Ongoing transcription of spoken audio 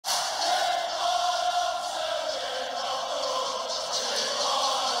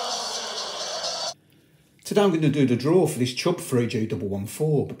Today I'm going to do the draw for this Chubb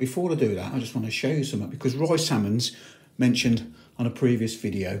 3G114, but before I do that I just want to show you something, because Roy Salmons mentioned on a previous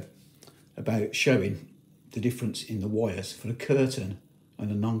video about showing the difference in the wires for a curtain and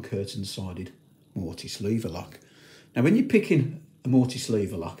a non-curtain sided mortise lever lock. Now when you're picking a mortise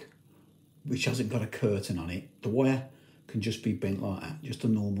lever lock which hasn't got a curtain on it, the wire can just be bent like that, just a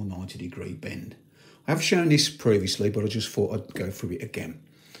normal 90-degree bend. I have shown this previously, but I just thought I'd go through it again.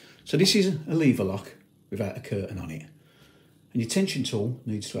 So this is a lever lock without a curtain on it, and your tension tool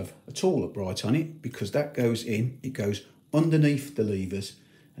needs to have a tool upright on it, because that goes in, it goes underneath the levers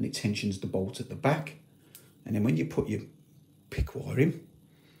and it tensions the bolt at the back. And then when you put your pick wire in,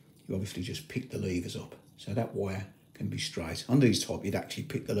 you obviously just pick the levers up, so that wire can be straight. On these type you'd actually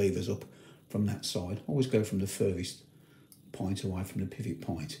pick the levers up from that side, always go from the furthest point away from the pivot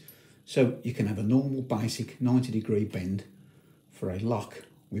point. So you can have a normal basic 90-degree bend for a lock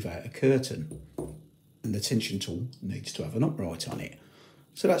without a curtain, and the tension tool needs to have an upright on it.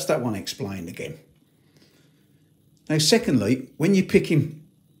 So that's that one explained again. Now secondly, when you're picking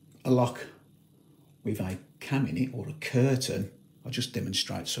a lock with a cam in it or a curtain, I'll just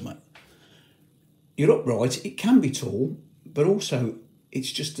demonstrate something. Your upright, it can be tall, but also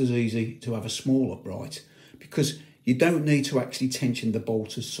it's just as easy to have a small upright, because you don't need to actually tension the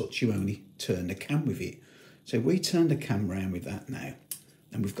bolt as such, you only turn the cam with it. So we turn the cam round with that now,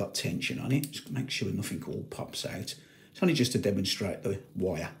 and we've got tension on it. Just make sure nothing all pops out. It's only just to demonstrate the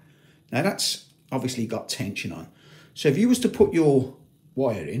wire. Now that's obviously got tension on. So if you was to put your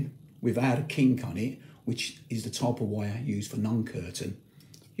wire in without a kink on it, which is the type of wire used for non-curtain,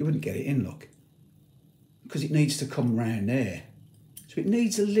 you wouldn't get it in, look, because it needs to come round there. So it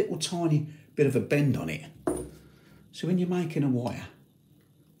needs a little tiny bit of a bend on it. So when you're making a wire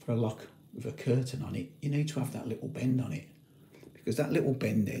for a lock with a curtain on it, you need to have that little bend on it, because that little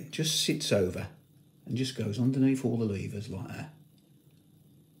bend then just sits over and just goes underneath all the levers like that.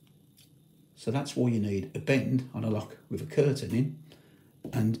 So that's why you need a bend on a lock with a curtain in,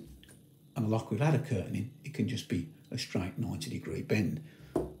 and on a lock without a curtain in, it can just be a straight 90-degree bend.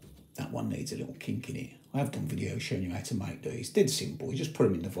 That one needs a little kink in it. I have done videos showing you how to make these. Dead simple, you just put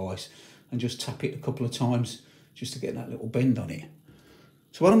them in the vise and just tap it a couple of times just to get that little bend on it.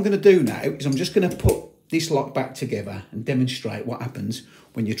 So what I'm going to do now is I'm just going to put this lock back together and demonstrate what happens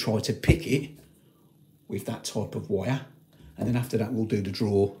when you try to pick it with that type of wire, and then after that we'll do the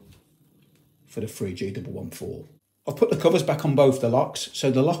draw for the 3G114. I've put the covers back on both the locks.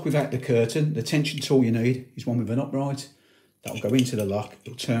 So the lock without the curtain, the tension tool you need is one with an upright. That'll go into the lock,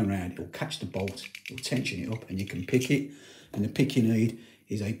 it'll turn around, it'll catch the bolt, it'll tension it up, and you can pick it. And the pick you need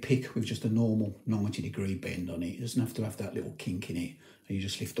is a pick with just a normal 90-degree bend on it. It doesn't have to have that little kink in it, and you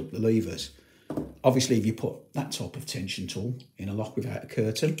just lift up the levers. Obviously, if you put that type of tension tool in a lock without a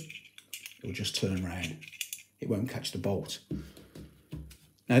curtain, it'll just turn around. It won't catch the bolt.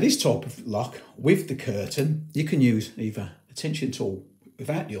 Now this type of lock with the curtain, you can use either a tension tool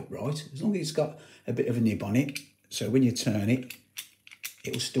without the upright, as long as it's got a bit of a nib on it. So when you turn it,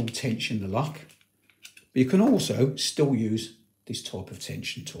 it will still tension the lock. But you can also still use this type of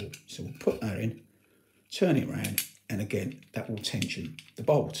tension tool. So we'll put that in, turn it around, and again, that will tension the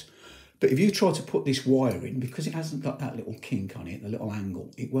bolt. But if you try to put this wire in, because it hasn't got that little kink on it, the little angle,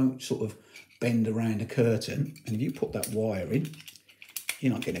 it won't sort of bend around the curtain. And if you put that wire in,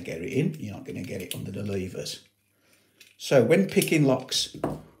 you're not going to get it in, you're not going to get it under the levers. So when picking locks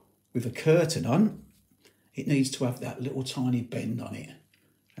with a curtain on, it needs to have that little tiny bend on it.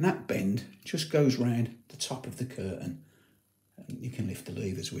 And that bend just goes round the top of the curtain, and you can lift the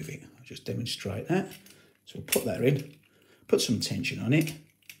levers with it. I'll just demonstrate that. So we'll put that in, put some tension on it,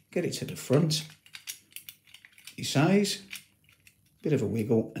 get it to the front, he says, bit of a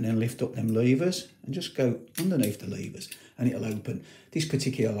wiggle, and then lift up them levers and just go underneath the levers and it'll open. This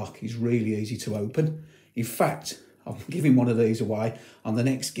particular lock is really easy to open. In fact, I'm giving one of these away on the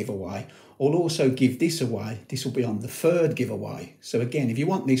next giveaway. I'll also give this away. This will be on the third giveaway. So again, if you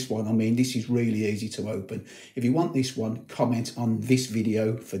want this one, I mean, this is really easy to open. If you want this one, comment on this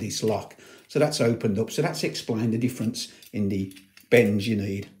video for this lock. So that's opened up. So that's explained the difference in the bends you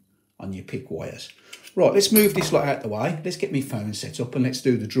need on your pick wires. Right, let's move this lot out the way. Let's get my phone set up and let's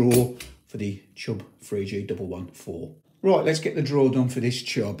do the draw for the Chubb 3G114. Right, let's get the draw done for this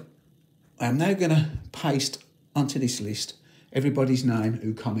Chubb. I'm now going to paste onto this list everybody's name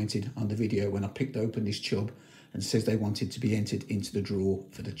who commented on the video when I picked open this Chubb and says they wanted to be entered into the draw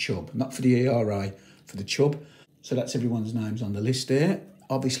for the Chubb, not for the ERA, for the Chubb. So that's everyone's names on the list there.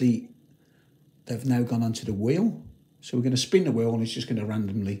 Obviously, they've now gone onto the wheel. So we're going to spin the wheel and it's just going to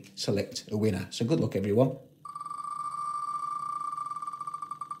randomly select a winner. So good luck, everyone.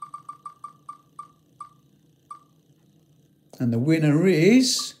 And the winner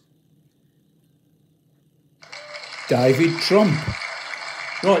is David Trump.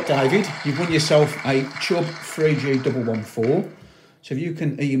 Right, David, you've won yourself a Chubb 3G114. So if you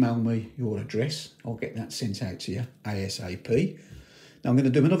can email me your address, I'll get that sent out to you ASAP. Now I'm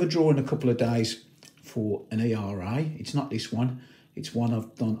going to do another draw in a couple of days for an ERA. It's not this one. It's one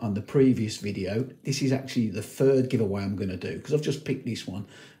I've done on the previous video. This is actually the third giveaway I'm going to do because I've just picked this one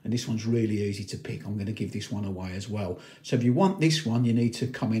and this one's really easy to pick. I'm going to give this one away as well. So if you want this one, you need to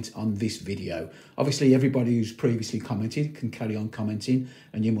comment on this video. Obviously, everybody who's previously commented can carry on commenting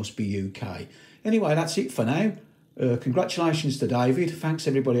and you must be UK. Anyway, that's it for now. Congratulations to David. Thanks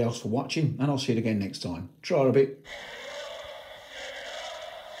everybody else for watching and I'll see you again next time. Try a bit.